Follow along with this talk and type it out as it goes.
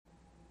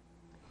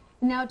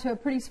Now to a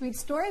pretty sweet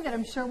story that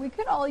I'm sure we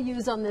could all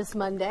use on this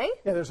Monday.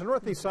 Yeah, there's a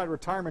Northeast Side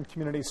retirement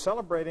community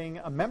celebrating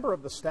a member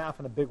of the staff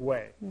in a big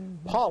way.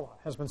 Paula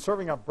has been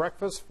serving up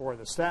breakfast for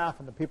the staff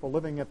and the people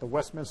living at the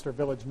Westminster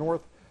Village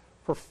North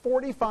for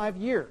 45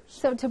 years.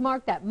 So to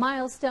mark that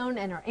milestone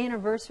and her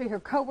anniversary, her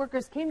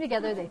co-workers came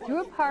together, they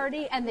threw a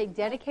party, and they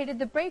dedicated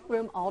the break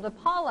room all to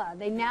Paula.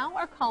 They now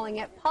are calling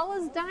it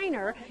Paula's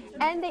Diner,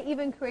 and they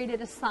even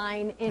created a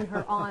sign in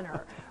her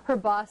honor. Her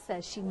boss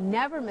says she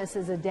never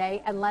misses a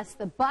day unless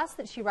the bus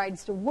that she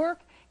rides to work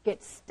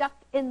gets stuck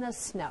in the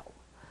snow.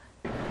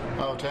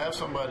 To have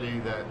somebody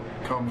that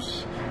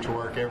comes to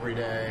work every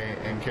day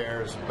and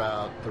cares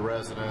about the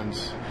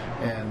residents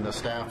and the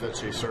staff that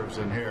she serves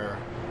in here,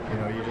 you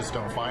know, you just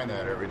don't find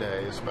that every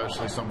day,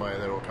 especially somebody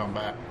that will come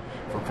back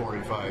for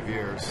 45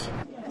 years.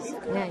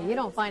 Yeah, you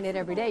don't find it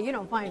every day. You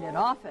don't find it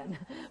often.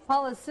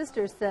 Paula's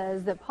sister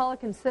says that Paula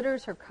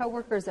considers her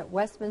coworkers at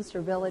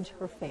Westminster Village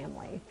her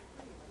family.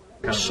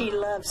 She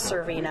loves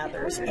serving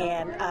others,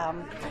 and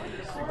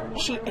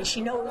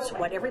she knows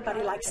what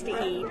everybody likes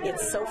to eat.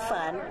 It's so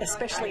fun,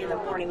 especially in the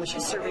morning when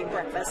she's serving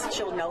breakfast.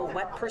 She'll know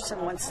what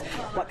person wants,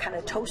 what kind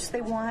of toast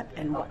they want,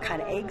 and what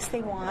kind of eggs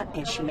they want,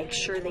 and she makes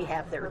sure they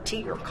have their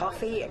tea or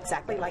coffee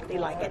exactly like they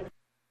like it.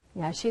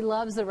 Yeah, she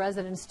loves the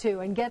residents too.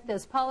 And get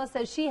this, Paula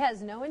says she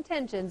has no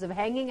intentions of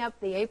hanging up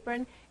the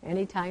apron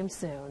anytime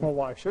soon. Well,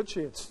 why should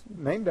she? It's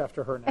named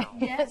after her now.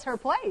 Yeah, it's her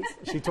place.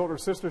 She told her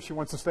sister she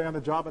wants to stay on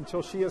the job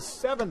until she is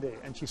 70,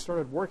 and she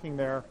started working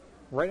there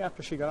right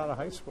after she got out of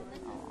high school.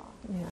 Yeah.